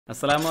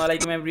আসসালামু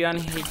আলাইকুম এভরিওয়ান।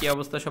 কি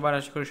অবস্থা সবার?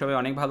 আশা করি সবাই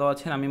অনেক ভালো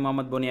আছেন। আমি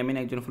মোহাম্মদ বনিয়ামিন,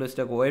 একজন ফুল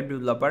স্ট্যাক ওয়েব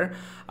ডেভেলপার।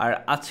 আর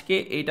আজকে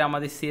এইটা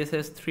আমাদের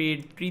CSS3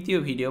 তৃতীয়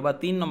ভিডিও বা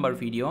 3 নম্বর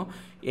ভিডিও।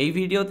 এই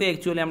ভিডিওতে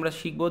অ্যাকচুয়ালি আমরা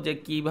শিখবো যে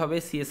কীভাবে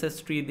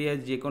CSS3 দিয়ে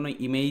যে কোনো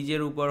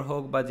ইমেজের উপর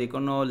হোক বা যে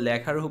কোনো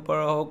লেখার উপর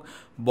হোক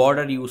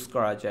বর্ডার ইউজ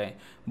করা যায়।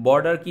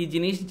 বর্ডার কী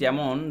জিনিস?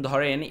 যেমন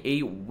ধরেন এই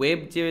ওয়েব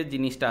যে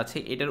জিনিসটা আছে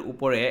এটার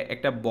উপরে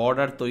একটা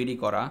বর্ডার তৈরি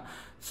করা।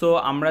 সো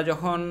আমরা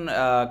যখন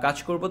কাজ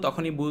করব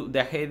তখনই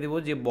দেখিয়ে দেবো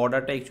যে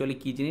বর্ডারটা অ্যাকচুয়ালি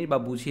কী জিনিস বা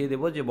বুঝিয়ে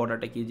দেবো যে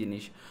বর্ডারটা কী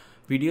জিনিস।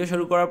 ভিডিও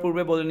শুরু করার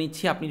পূর্বে বলে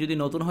নিচ্ছি, আপনি যদি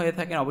নতুন হয়ে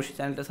থাকেন অবশ্যই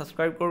চ্যানেলটা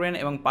সাবস্ক্রাইব করবেন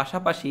এবং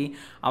পাশাপাশি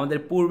আমাদের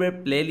পূর্বের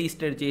প্লে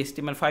লিস্টের যে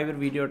HTML5 এর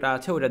ভিডিওটা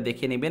আছে ওটা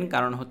দেখে নেবেন,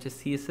 কারণ হচ্ছে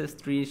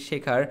CSS3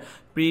 শেখার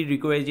প্রি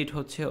রিকোয়েজিট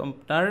হচ্ছে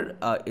আপনার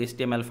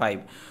HTML5।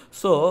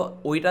 সো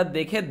ওইটা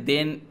দেখে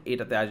দেন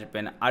এটাতে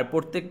আসবেন। আর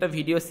প্রত্যেকটা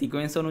ভিডিও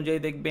সিকোয়েন্স অনুযায়ী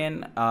দেখবেন,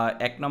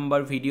 1 নম্বর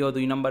ভিডিও,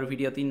 2 নম্বর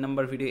ভিডিও, 3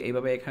 নম্বর ভিডিও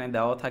এইভাবে এখানে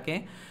দেওয়া থাকে।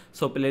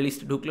 সো প্লে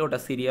লিস্টে ঢুকলে ওটা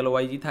সিরিয়াল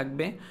ওয়াইজই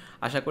থাকবে,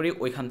 আশা করি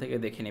ওইখান থেকে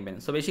দেখে নেবেন।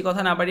 সো বেশি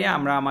কথা না বাড়িয়ে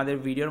আমরা আমাদের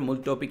ভিডিওর মূল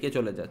টপিকে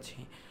চলে যাচ্ছি।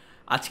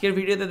 আজকের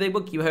ভিডিওতে দেখব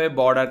কিভাবে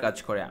বর্ডার কাজ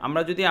করে।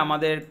 আমরা যদি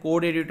আমাদের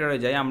কোড এডিটরে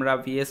যাই, আমরা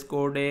VS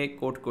কোডে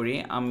কোড করি।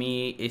 আমি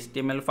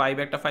HTML5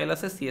 একটা ফাইল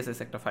আছে, CSS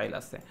একটা ফাইল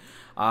আছে,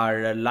 আর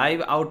লাইভ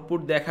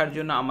আউটপুট দেখার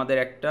জন্য আমাদের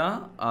একটা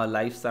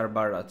লাইভ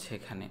সার্ভার আছে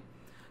এখানে।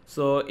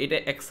 সো এটা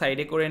এক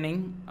সাইডে করে নিই,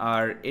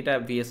 আর এটা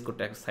VS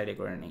কোডটা এক সাইডে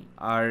করে নিই,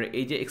 আর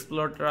এই যে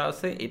এক্সপ্লোরটা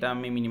আছে এটা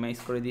আমি মিনিমাইজ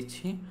করে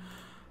দিচ্ছি।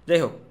 যাই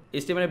হোক,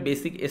 HTML এর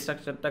বেসিক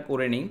স্ট্রাকচারটা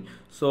করে নিই।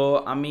 সো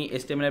আমি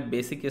HTML এর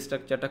বেসিক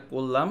স্ট্রাকচারটা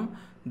করলাম।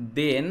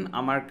 দেন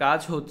আমার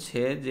কাজ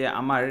হচ্ছে যে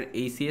আমার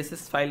এই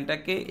CSS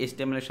ফাইলটাকে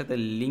HTML এর সাথে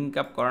লিঙ্ক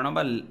আপ করানো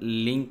বা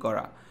লিঙ্ক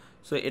করা।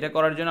 সো এটা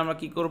করার জন্য আমরা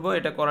কি করব?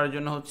 এটা করার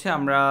জন্য হচ্ছে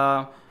আমরা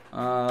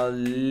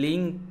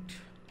লিঙ্ক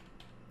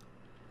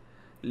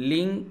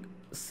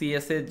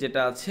CSS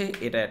যেটা আছে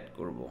এটা অ্যাড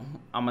করব।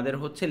 আমাদের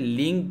হচ্ছে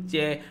লিঙ্ক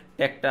যে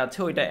ট্যাগটা আছে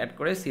ওইটা অ্যাড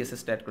করে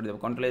CSSটা অ্যাড করে দেবো।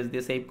 Ctrl+S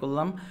দিয়ে সেভ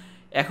করলাম।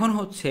 এখন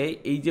হচ্ছে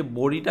এই যে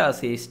বডিটা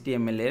আছে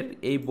HTML এর,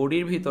 এই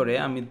বডির ভিতরে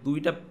আমি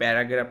দুইটা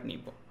প্যারাগ্রাফ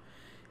নিব।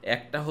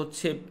 একটা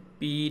হচ্ছে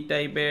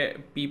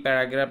পি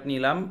প্যারাগ্রাফ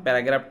নিলাম,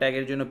 প্যারাগ্রাফ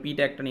ট্যাগের জন্য পি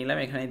ট্যাগটা নিলাম।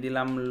 এখানে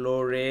দিলাম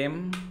লোরেম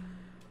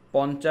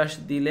 50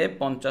 দিলে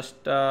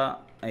 50টা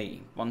এই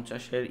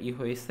 50-এর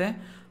হয়েছে।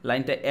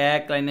 লাইনটা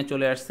এক লাইনে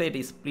চলে আসছে। এটা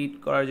স্প্লিট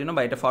করার জন্য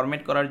বা এটা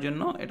ফরম্যাট করার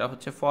জন্য এটা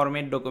হচ্ছে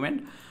ফরম্যাট ডকুমেন্ট।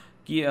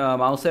 কি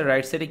মাউসের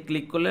রাইট সাইডে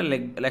ক্লিক করলে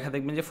লেখা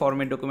দেখবেন যে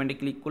ফরম্যাট ডকুমেন্টে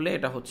ক্লিক করলে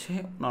এটা হচ্ছে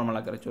নর্মাল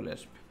আকারে চলে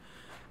আসবে।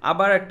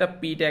 আবার একটা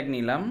পি ট্যাগ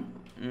নিলাম।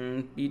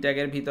 পি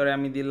ট্যাগের ভিতরে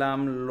আমি দিলাম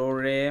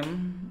লোরেম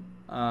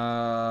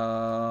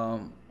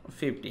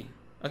 50।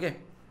 ওকে,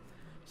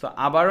 সো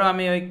আবারও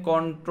আমি ওই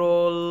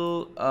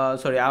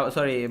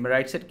সরি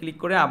রাইট সাইড ক্লিক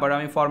করে আবারও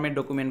আমি ফরম্যাট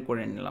ডকুমেন্ট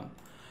করে নিলাম।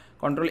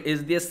 Ctrl+S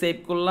দিয়ে সেভ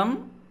করলাম।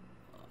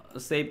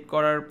 সেভ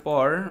করার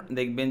পর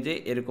দেখবেন যে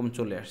এরকম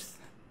চলে আসছে।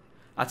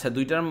 আচ্ছা,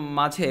 দুইটার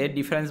মাঝে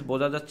ডিফারেন্স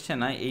বোঝা যাচ্ছে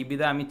না, এই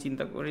বিধায় আমি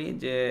চিন্তা করি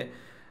যে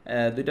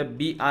দুইটা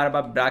বিআর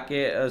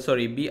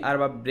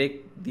বা ব্রেক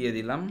দিয়ে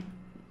দিলাম।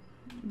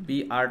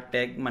 বিআর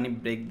ট্যাগ মানে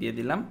ব্রেক দিয়ে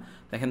দিলাম,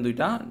 দেখেন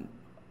দুইটা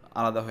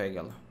আলাদা হয়ে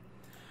গেল।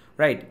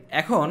 রাইট,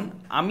 এখন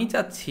আমি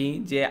চাচ্ছি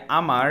যে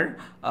আমার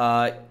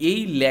এই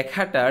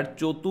লেখাটার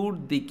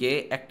চতুর্দিকে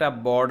একটা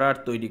বর্ডার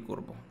তৈরি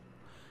করব।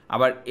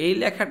 আবার এই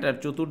লেখাটার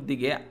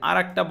চতুর্দিকে আর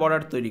একটা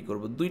বর্ডার তৈরি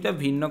করব। দুইটা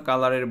ভিন্ন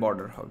কালারের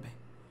বর্ডার হবে।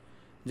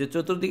 যে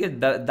চতুর্দিকে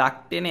দাগ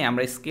টেনে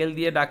আমরা স্কেল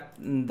দিয়ে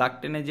দাগ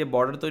টেনে যে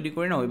বর্ডার তৈরি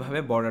করি না, ওইভাবে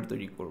বর্ডার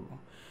তৈরি করব।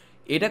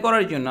 এটা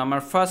করার জন্য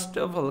আমার ফার্স্ট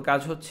অফ অল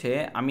কাজ হচ্ছে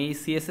আমি এই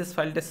CSS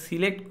ফাইলটা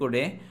সিলেক্ট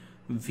করে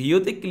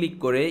ভিউতে ক্লিক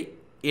করে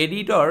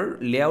এডিটর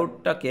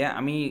লেআউটটাকে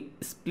আমি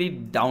স্প্লিট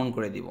ডাউন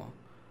করে দিব।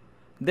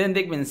 দেন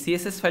দেখবেন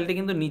CSS ফাইলটা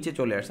কিন্তু নিচে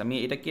চলে আসছে। আমি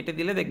এটা কেটে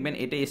দিলে দেখবেন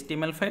এটা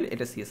HTML ফাইল,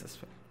 এটা CSS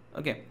ফাইল।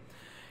 ওকে,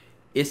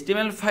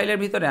 HTML ফাইলের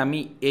ভিতরে আমি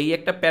এই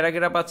একটা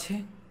প্যারাগ্রাফ আছে,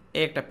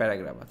 এই একটা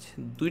প্যারাগ্রাফ আছে।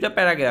 দুইটা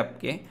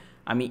প্যারাগ্রাফকে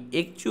আমি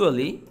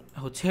অ্যাকচুয়ালি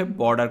হচ্ছে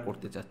বর্ডার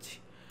করতে চাচ্ছি।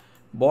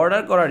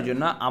 বর্ডার করার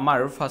জন্য আমার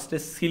ফার্স্টে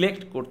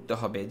সিলেক্ট করতে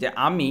হবে যে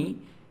আমি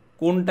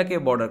কোনটাকে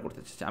বর্ডার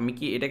করতে চাচ্ছি। আমি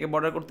কি এটাকে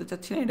বর্ডার করতে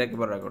চাচ্ছি না এটাকে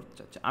বর্ডার করতে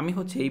চাচ্ছি। আমি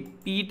হচ্ছে এই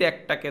পি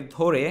ট্যাগটাকে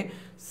ধরে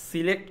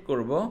সিলেক্ট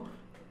করব।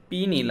 পি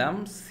নিলাম,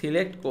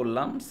 সিলেক্ট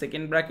করলাম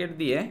সেকেন্ড ব্র্যাকেট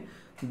দিয়ে।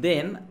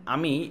 দেন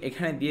আমি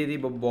এখানে দিয়ে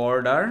দিব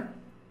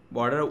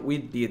বর্ডার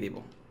উইথ দিয়ে দিব।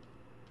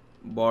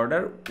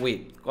 বর্ডার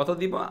উইথ কত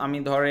দিব? আমি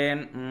ধরেন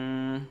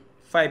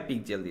 5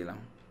 পিক্সেল দিলাম।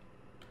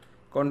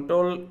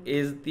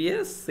 Ctrl+S দিয়ে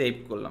সেভ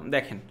করলাম।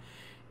 দেখেন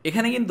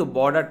এখানে কিন্তু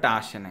বর্ডারটা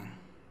আসে নাই।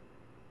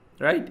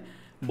 রাইট,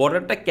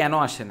 বর্ডারটা কেন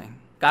আসে নাই?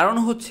 কারণ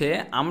হচ্ছে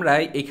আমরা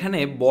এখানে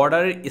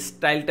বর্ডারের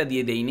স্টাইলটা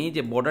দিয়ে দেইনি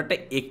যে বর্ডারটা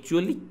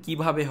অ্যাকচুয়ালি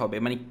কিভাবে হবে,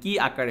 মানে কি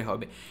আকারে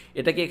হবে।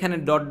 এটাকে এখানে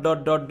dot dot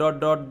dot dot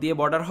dot দিয়ে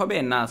বর্ডার হবে,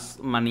 না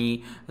মানে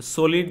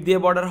সলিড দিয়ে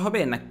বর্ডার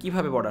হবে, না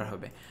কিভাবে বর্ডার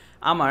হবে।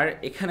 আমার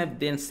এখানে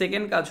দেন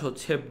সেকেন্ড কাজ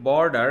হচ্ছে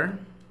বর্ডার,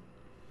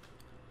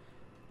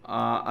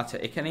 আচ্ছা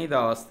এখানেই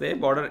দেওয়া আছে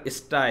বর্ডার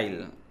স্টাইল।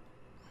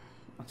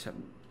 আচ্ছা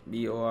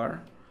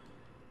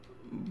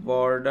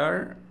বর্ডার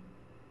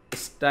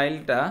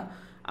স্টাইলটা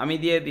আমি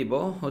দিয়ে দিব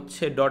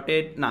হচ্ছে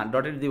ডটেড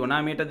দিব না,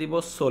 আমি এটা দিব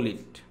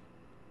সলিড।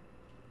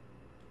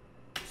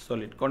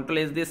 সলিড, কন্ট্রোল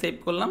এস দিয়ে সেভ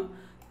করলাম,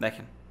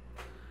 দেখেন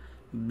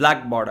ব্ল্যাক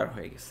বর্ডার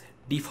হয়ে গেছে,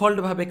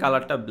 ডিফল্টভাবে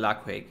কালারটা ব্ল্যাক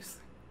হয়ে গেছে,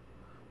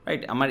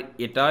 রাইট। আমার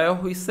এটাও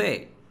হয়েছে,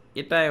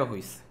 এটাও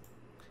হয়েছে,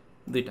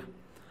 দুইটা।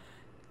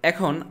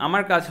 এখন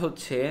আমার কাজ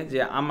হচ্ছে যে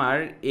আমার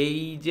এই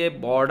যে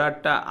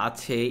বর্ডারটা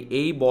আছে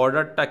এই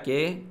বর্ডারটাকে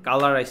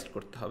কালারাইজড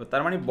করতে হবে,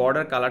 তার মানে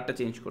বর্ডার কালারটা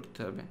চেঞ্জ করতে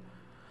হবে।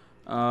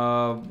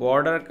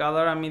 বর্ডার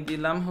কালার আমি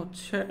দিলাম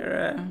হচ্ছে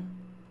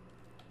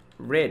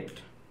রেড,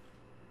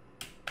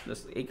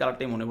 জাস্ট এই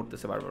কালারটাই মনে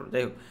পড়তেছে বারবার।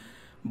 যাই হোক,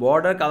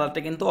 বর্ডার কালারটা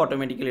কিন্তু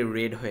অটোমেটিক্যালি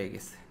রেড হয়ে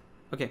গেছে।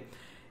 ওকে,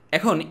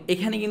 এখন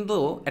এখানে কিন্তু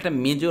একটা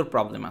মেজর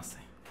প্রবলেম আছে।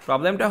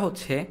 প্রবলেমটা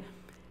হচ্ছে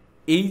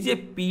এই যে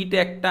পি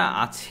ট্যাগটা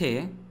আছে,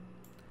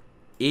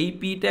 এই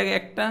পি ট্যাগ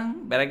একটা,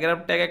 প্যারাগ্রাফ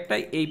ট্যাগ একটা,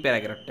 এই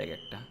প্যারাগ্রাফ ট্যাগ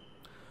একটা,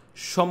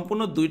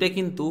 সম্পূর্ণ দুইটা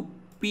কিন্তু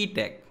পি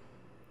ট্যাগ।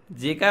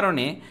 যে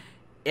কারণে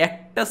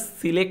একটা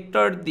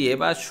সিলেক্টর দিয়ে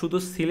বা শুধু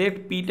সিলেক্ট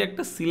পি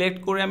ট্যাগটা সিলেক্ট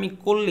করে আমি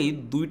করলেই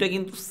দুইটা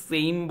কিন্তু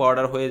সেম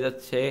বর্ডার হয়ে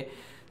যাচ্ছে,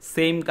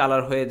 সেম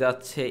কালার হয়ে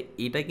যাচ্ছে।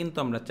 এটা কিন্তু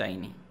আমরা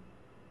চাইনি।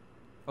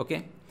 ওকে,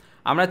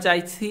 আমরা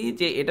চাইছি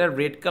যে এটা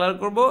রেড কালার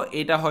করব,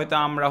 এটা হয়তো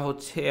আমরা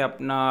হচ্ছে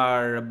আপনার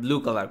ব্লু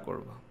কালার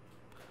করব।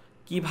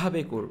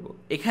 কিভাবে করব?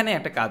 এখানে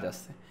একটা কাজ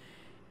আছে।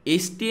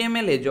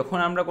 HTML-এ যখন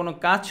আমরা কোনো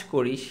কাজ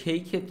করি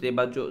সেই ক্ষেত্রে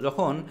বা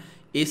যখন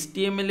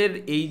HTML-এর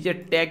এই যে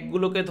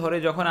ট্যাগগুলোকে ধরে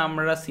যখন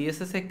আমরা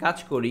CSS-এ কাজ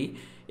করি,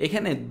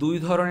 এখানে দুই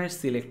ধরনের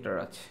সিলেক্টর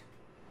আছে।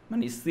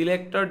 মানে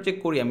সিলেক্টর যে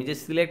করি, আমি যে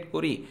সিলেক্ট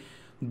করি,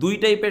 দুই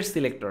টাইপের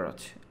সিলেক্টর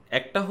আছে।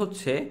 একটা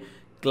হচ্ছে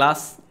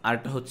ক্লাস,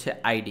 আরটা হচ্ছে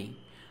আইডি।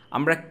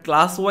 আমরা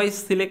ক্লাস ওয়াইজ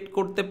সিলেক্ট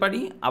করতে পারি,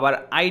 আবার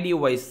আইডি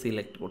ওয়াইজ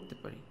সিলেক্ট করতে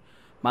পারি।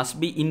 মাস্ট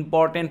বি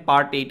ইম্পর্টেন্ট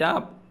পার্ট এইটা,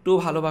 একটু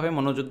ভালোভাবে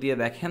মনোযোগ দিয়ে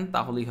দেখেন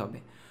তাহলেই হবে।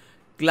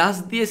 ক্লাস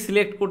দিয়ে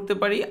সিলেক্ট করতে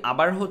পারি,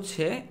 আবার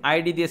হচ্ছে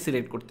আইডি দিয়ে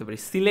সিলেক্ট করতে পারি।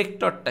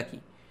 সিলেক্টরটা কি?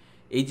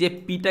 এই যে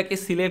পিটাকে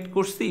সিলেক্ট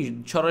করছি,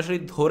 সরাসরি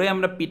ধরে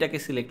আমরা পিটাকে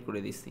সিলেক্ট করে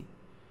দিছি।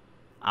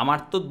 আমার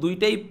তো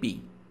দুইটাই পি,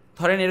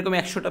 ধরেন এরকম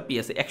 100টা পি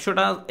আছে,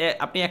 100টা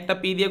আপনি একটা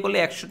পি দিয়ে করলে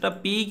 100টা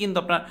পি কিন্তু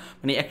আপনার,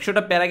 মানে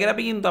 100টা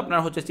প্যারাগ্রাফই কিন্তু আপনার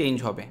হচ্ছে চেঞ্জ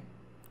হবে,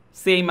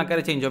 সেম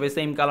আকারে চেঞ্জ হবে,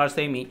 সেম কালার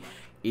সেমই।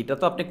 এটা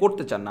তো আপনি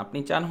করতে চান না, আপনি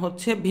চান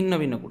হচ্ছে ভিন্ন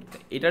ভিন্ন করতে।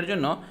 এটার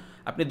জন্য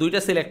আপনি দুইটা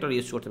সিলেক্টর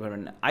ইউজ করতে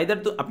পারবেন না। আইদার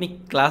তো আপনি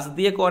ক্লাস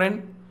দিয়ে করেন,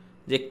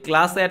 যে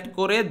ক্লাস অ্যাড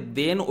করে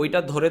দেন ওইটা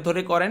ধরে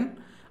ধরে করেন,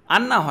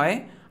 আর না হয়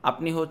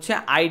আপনি হচ্ছে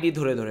আইডি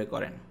ধরে ধরে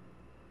করেন।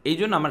 এই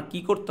জন্য আমার কী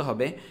করতে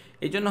হবে,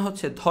 এই জন্য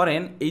হচ্ছে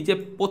ধরেন এই যে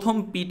প্রথম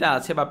পিটা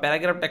আছে বা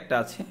প্যারাগ্রাফ ট্যাগটা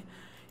আছে,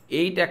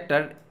 এই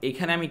ট্যাগটার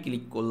এখানে আমি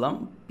ক্লিক করলাম,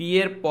 পি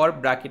এর পর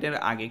ব্র্যাকেটের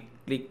আগে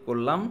ক্লিক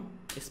করলাম,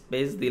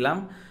 স্পেস দিলাম,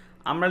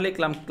 আমরা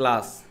লিখলাম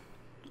ক্লাস।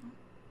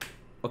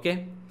 ওকে,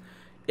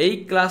 এই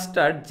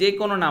ক্লাসটার যে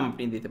কোনো নাম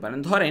আপনি দিতে পারেন।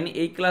 ধরেন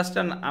এই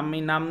ক্লাসটার আমি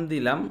নাম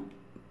দিলাম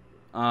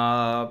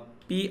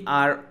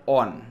PR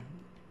on.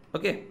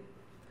 Okay,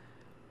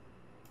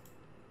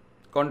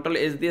 control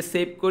S দিয়ে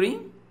সেভ করি।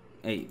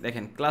 এই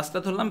দেখেন ক্লাসটা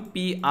ধরলাম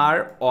PR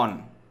অন।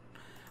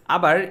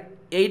 আবার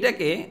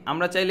এইটাকে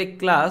আমরা চাইলে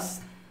ক্লাস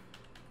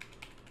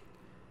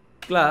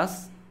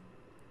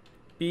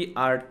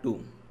PR2,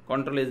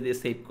 কন্ট্রোল এস দিয়ে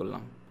সেভ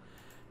করলাম।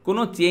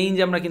 কোনো চেঞ্জ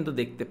আমরা কিন্তু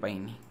দেখতে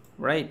পাইনি,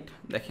 রাইট।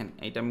 দেখেন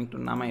এইটা আমি একটু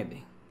নামাই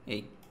দিই।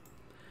 এই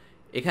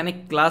এখানে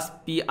ক্লাস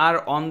PR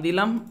অন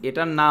দিলাম,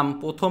 এটার নাম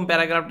প্রথম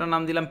প্যারাগ্রাফটার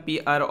নাম দিলাম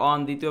PR অন,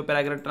 দ্বিতীয়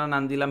প্যারাগ্রাফটার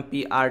নাম দিলাম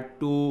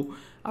PR2,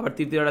 আবার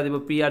তৃতীয়টা দিব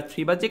PR3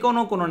 বা যে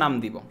কোনো নাম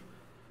দিব।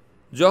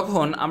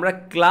 যখন আমরা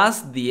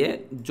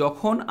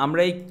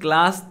এই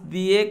ক্লাস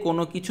দিয়ে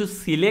কোনো কিছু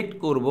সিলেক্ট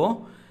করব,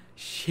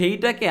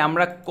 সেইটাকে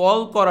আমরা কল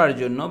করার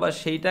জন্য বা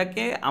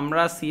সেইটাকে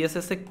আমরা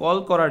CSS-এ কল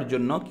করার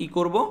জন্য কি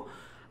করব,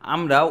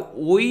 আমরা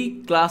ওই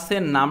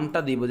ক্লাসের নামটা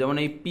দিব। যেমন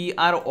এই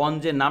PR অন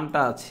যে নামটা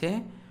আছে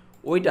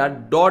ওইটা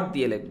ডট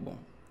দিয়ে লিখব।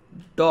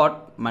 ডট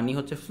মানে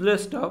হচ্ছে full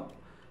stop,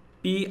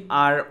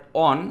 PR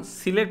on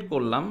select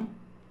করলাম,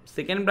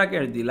 সেকেন্ড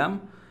ব্র্যাকেট দিলাম,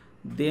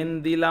 দেন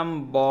দিলাম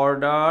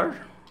বর্ডার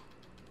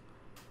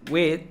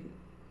উইথ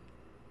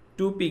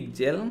 2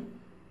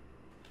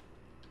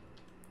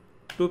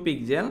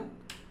 পিক্সেল,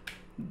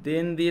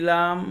 দেন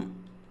দিলাম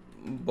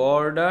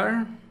border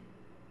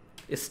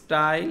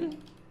style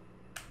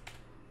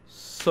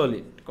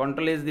solid,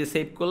 control S দিয়ে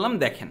সেভ করলাম।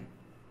 দেখেন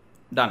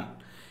ডান।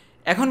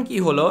 এখন কি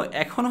হলো,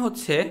 এখন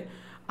হচ্ছে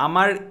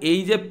আমার এই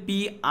যে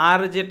PR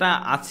যেটা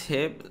আছে,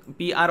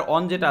 PR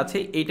অন যেটা আছে,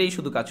 এইটাই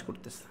শুধু কাজ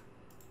করতেছে।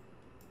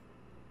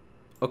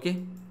 ওকে,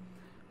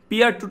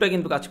 PR2টা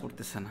কিন্তু কাজ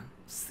করতেছে না।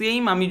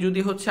 সেম আমি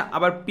যদি হচ্ছে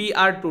আবার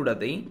PR2টা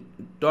দেই,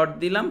 ডট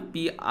দিলাম,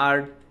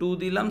 PR2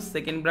 দিলাম,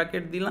 সেকেন্ড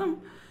ব্র্যাকেট দিলাম,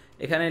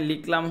 এখানে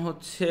লিখলাম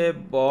হচ্ছে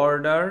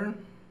বর্ডার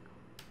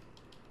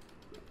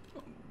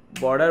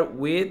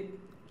উইথ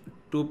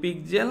 2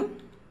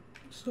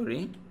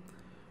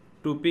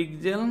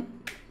 পিক্সেল,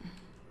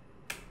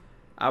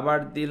 আবার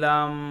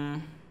দিলাম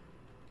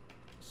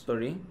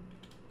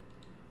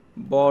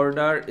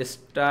border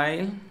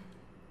style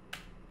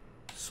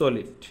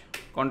solid,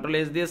 control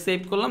S দিয়ে সেভ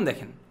করলাম।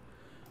 দেখেন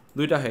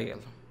দুইটা হয়ে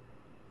গেল।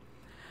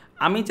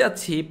 আমি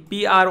চাচ্ছি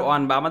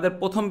PR1 বা আমাদের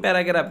প্রথম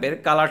প্যারাগ্রাফের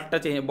কালারটা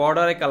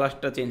বর্ডারের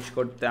কালারটা চেঞ্জ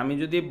করতে। আমি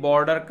যদি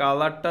বর্ডার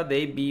কালারটা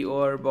দেই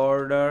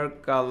বর্ডার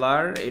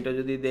কালার, এটা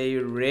যদি দেই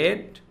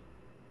রেড,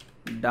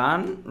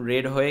 ডান,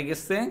 রেড হয়ে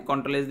গেছে,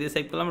 কন্ট্রোল এস দিয়ে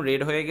সেভ করলাম,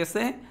 রেড হয়ে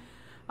গেছে।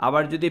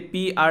 আবার যদি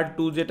PR2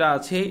 যেটা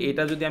আছে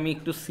এটা যদি আমি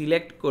একটু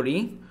সিলেক্ট করি,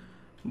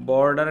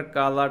 বর্ডার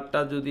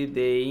কালারটা যদি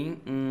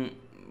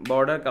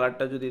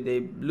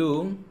দেই ব্লু,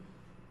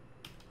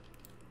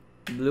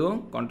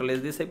 কন্ট্রোল এস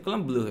দিয়ে সেভ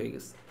করলাম, ব্লু হয়ে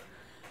গেছে।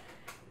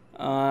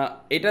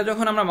 এটা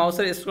যখন আমরা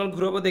মাউসের স্ক্রল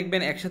ঘুরাবো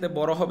দেখবেন একসাথে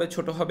বড় হবে,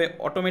 ছোট হবে,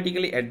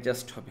 অটোমেটিক্যালি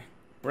অ্যাডজাস্ট হবে,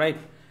 রাইট?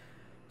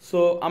 সো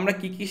আমরা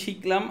কি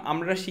শিখলাম?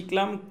 আমরা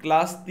শিখলাম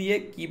ক্লাস দিয়ে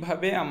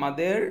কিভাবে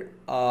আমাদের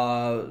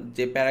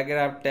যে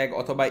প্যারাগ্রাফ ট্যাগ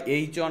অথবা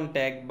H1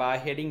 ট্যাগ বা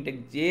হেডিং ট্যাগ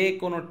যে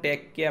কোনো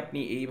ট্যাগকে আপনি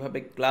এইভাবে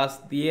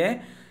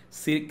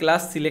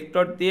ক্লাস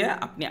সিলেক্টর দিয়ে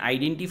আপনি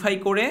আইডেন্টিফাই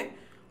করে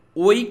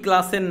ওই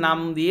ক্লাসের নাম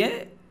দিয়ে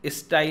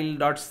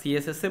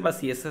style.css বা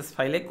CSS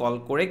ফাইলে কল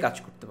করে কাজ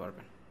করতে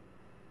পারবেন,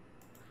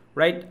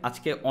 রাইট?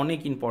 আজকে অনেক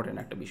ইম্পর্টেন্ট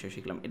একটা বিষয়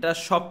শিখলাম। এটা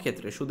সব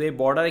ক্ষেত্রে, শুধু এই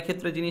বর্ডারের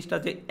ক্ষেত্রে জিনিসটা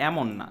যে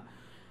এমন না,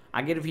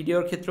 আগের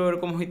ভিডিওর ক্ষেত্রেও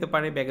এরকম হইতে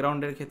পারে,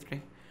 ব্যাকগ্রাউন্ডের ক্ষেত্রে,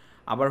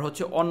 আবার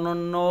হচ্ছে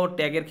অন্য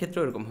ট্যাগের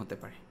ক্ষেত্রেও এরকম হতে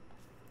পারে।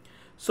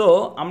 সো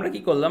আমরা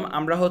কি করলাম?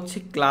 আমরা হচ্ছে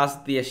ক্লাস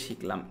দিয়ে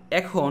শিখলাম।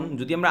 এখন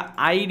যদি আমরা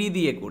আইডি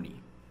দিয়ে করি,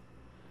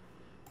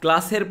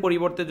 ক্লাসের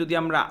পরিবর্তে যদি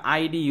আমরা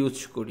আইডি ইউজ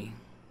করি,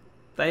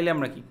 তাইলে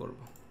আমরা কি করব?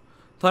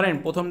 ধরেন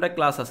প্রথমটা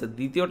ক্লাস আছে,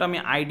 দ্বিতীয়টা আমি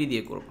আইডি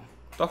দিয়ে করব,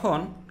 তখন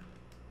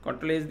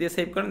কন্ট্রোল এস দিয়ে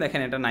সেভ করেন,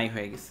 দেখেন এটা নাই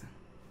হয়ে গেছে।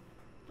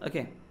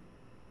 ওকে,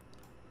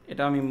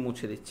 এটা আমি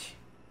মুছে দিচ্ছি।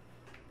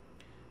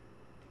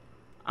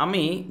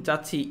 আমি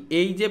চাচ্ছি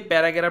এই যে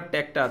প্যারাগ্রাফ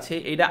ট্যাগটা আছে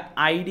এটা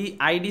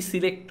আইডি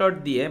সিলেক্টর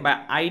দিয়ে বা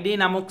আইডি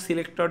নামক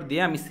সিলেক্টর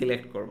দিয়ে আমি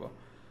সিলেক্ট করব।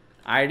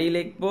 আইডি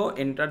লিখব,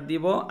 এন্টার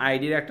দিব,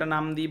 আইডির একটা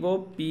নাম দিব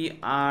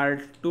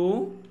PR2,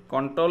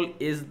 কন্ট্রোল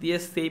এস দিয়ে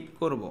সেভ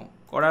করব।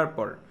 করার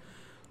পর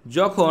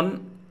যখন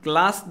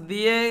ক্লাস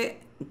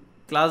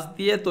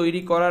দিয়ে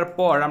তৈরি করার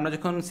পর আমরা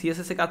যখন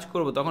CSS-এ কাজ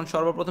করব তখন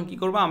সর্বপ্রথম কি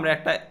করব? আমরা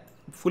একটা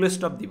ফুল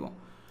স্টপ দিব,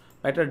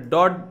 একটা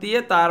ডট দিয়ে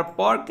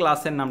তারপর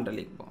ক্লাসের নামটা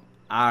লিখব।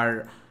 আর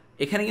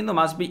এখানে কিন্তু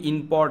মাস্ট বি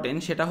ইম্পর্টেন্ট,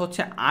 সেটা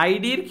হচ্ছে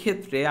আইডির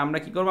ক্ষেত্রে আমরা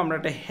কি করব? আমরা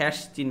একটা হ্যাশ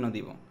চিহ্ন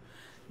দিব,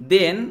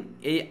 দেন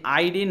এই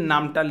আইডির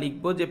নামটা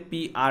লিখব যে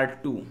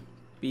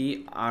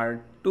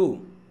PR2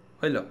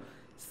 হইল,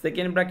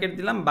 সেকেন্ড ব্র্যাকেট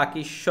দিলাম,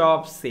 বাকি সব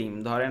সেম।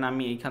 ধরেন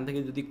আমি এইখান থেকে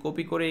যদি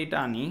কপি করে এটা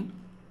আনি,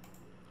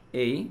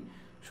 এই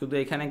শুধু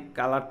এখানে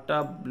কালারটা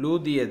ব্লু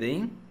দিয়ে দেই,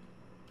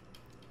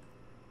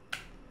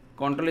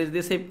 কন্ট্রোল এস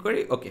দিয়ে সেভ করি,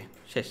 ওকে,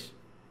 শেষ।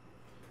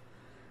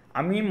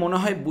 আমি মনে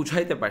হয়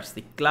বুঝাইতে পারছি।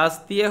 ক্লাস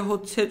দিয়ে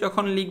হচ্ছে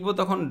যখন লিখব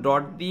তখন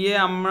ডট দিয়ে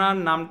আমরা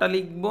নামটা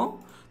লিখব,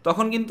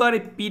 তখন কিন্তু আর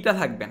এই পিটা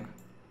থাকবে না,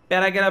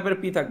 প্যারাগ্রাফের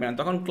পি থাকবে না,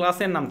 তখন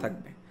ক্লাসের নাম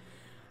থাকবে।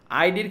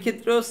 আইডির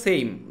ক্ষেত্রেও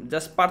সেম,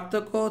 জাস্ট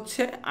পার্থক্য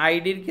হচ্ছে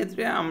আইডির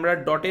ক্ষেত্রে আমরা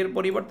ডটের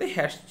পরিবর্তে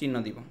হ্যাশ চিহ্ন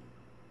দিব।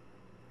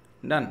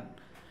 ডান।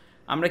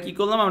 আমরা কি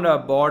করলাম? আমরা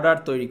বর্ডার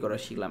তৈরি করা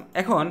শিখলাম।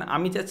 এখন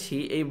আমি চাচ্ছি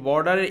এই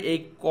বর্ডারের এই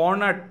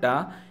কর্নারটা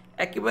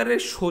একেবারে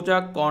সোজা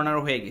কর্নার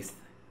হয়ে গেছে,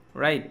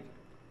 রাইট?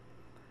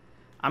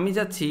 আমি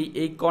চাচ্ছি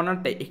এই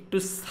কর্নারটা একটু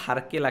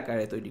সার্কেল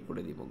আকারে তৈরি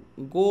করে দিব,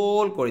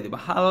 গোল করে দিব,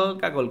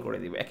 হালকা গোল করে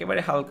দিব,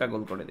 একেবারে হালকা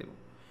গোল করে দেব।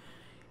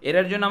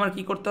 এটার জন্য আমার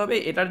কি করতে হবে?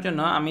 এটার জন্য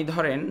আমি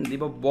ধরেন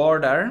দিব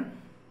বর্ডার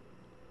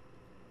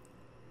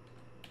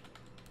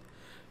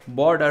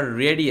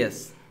রেডিয়াস।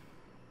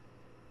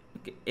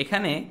 ওকে,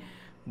 এখানে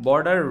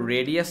বর্ডার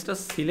রেডিয়াসটা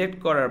সিলেক্ট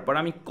করার পর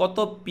আমি কত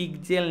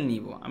পিক্সেল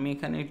নিব? আমি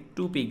এখানে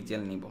 2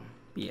 পিক্সেল নিব,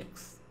 px।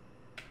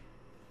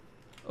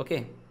 ওকে,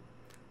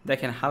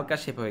 দেখেন হালকা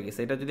শেপ হয়ে গেছে।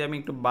 এটা যদি আমি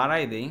একটু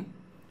বাড়াই দেই,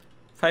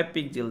 5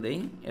 পিক্সেল দেই,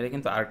 এটা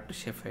কিন্তু আর একটু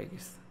শেপ হয়ে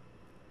গেছে।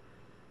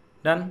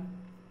 ডান।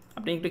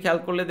 আপনি একটু খেয়াল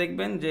করলে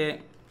দেখবেন যে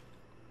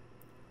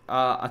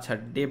আচ্ছা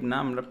ডেপ না,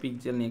 আমরা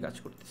পিক্সেল নিয়ে কাজ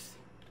করতেছি।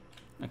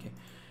 ওকে,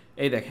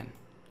 এই দেখেন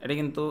এটা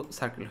কিন্তু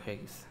সার্কেল হয়ে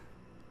গেছে,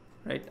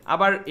 রাইট?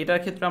 আবার এটার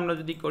ক্ষেত্রে আমরা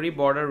যদি করি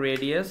বর্ডার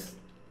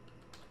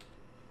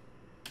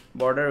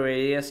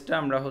রেডিয়াসটা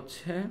আমরা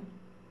হচ্ছে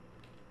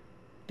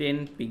 10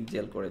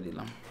 পিক্সেল করে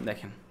দিলাম,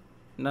 দেখেন।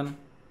 ডান।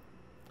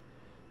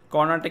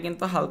 কর্নারটা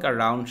কিন্তু হালকা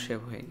রাউন্ড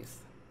শেপ হয়ে গেছে।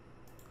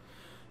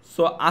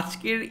 সো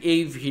আজকের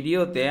এই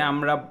ভিডিওতে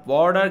আমরা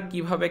বর্ডার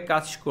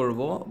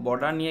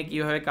নিয়ে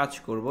কিভাবে কাজ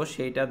করব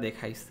সেইটা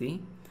দেখাইছি।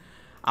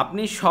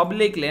 আপনি সব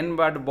লিখলেন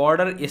বাট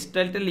বর্ডার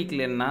স্টাইলটা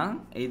লিখলেন না।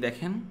 এই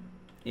দেখেন,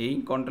 এই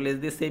কন্ট্রোল এস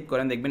দিয়ে সেভ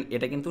করেন, দেখবেন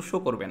এটা কিন্তু শো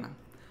করবে না।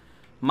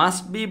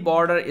 মাস্ট বি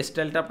বর্ডার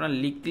স্টাইলটা আপনার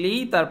লিখলেই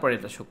তারপর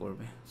এটা শো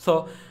করবে। সো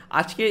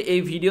আজকে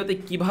এই ভিডিওতে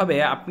কিভাবে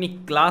আপনি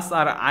ক্লাস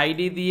আর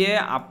আইডি দিয়ে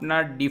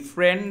আপনার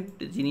ডিফারেন্ট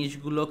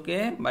জিনিসগুলোকে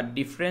বা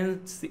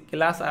ডিফারেন্ট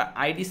ক্লাস আর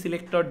আইডি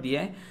সিলেক্টর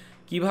দিয়ে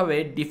কিভাবে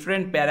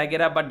ডিফারেন্ট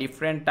প্যারাগ্রাফ বা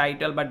ডিফারেন্ট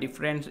টাইটেল বা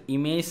ডিফারেন্ট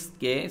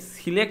ইমেজকে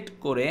সিলেক্ট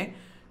করে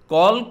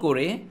কল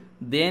করে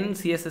দেন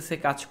সিএসএসে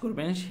কাজ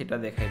করবেন সেটা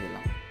দেখাই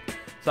দিলাম।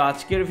 তো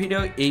আজকের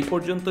ভিডিও এই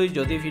পর্যন্তই।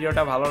 যদি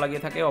ভিডিওটা ভালো লাগে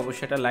থাকে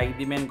অবশ্যই একটা লাইক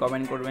দিবেন,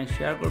 কমেন্ট করবেন,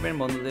 শেয়ার করবেন,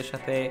 বন্ধুদের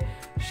সাথে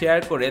শেয়ার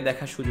করে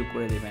দেখার সুযোগ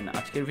করে দেবেন।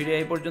 আজকের ভিডিও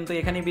এই পর্যন্তই,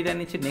 এখানেই বিদায়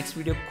নিচ্ছি। নেক্সট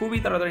ভিডিও খুবই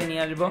তাড়াতাড়ি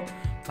নিয়ে আসবো।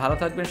 ভালো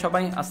থাকবেন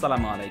সবাই,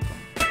 আসসালামু আলাইকুম।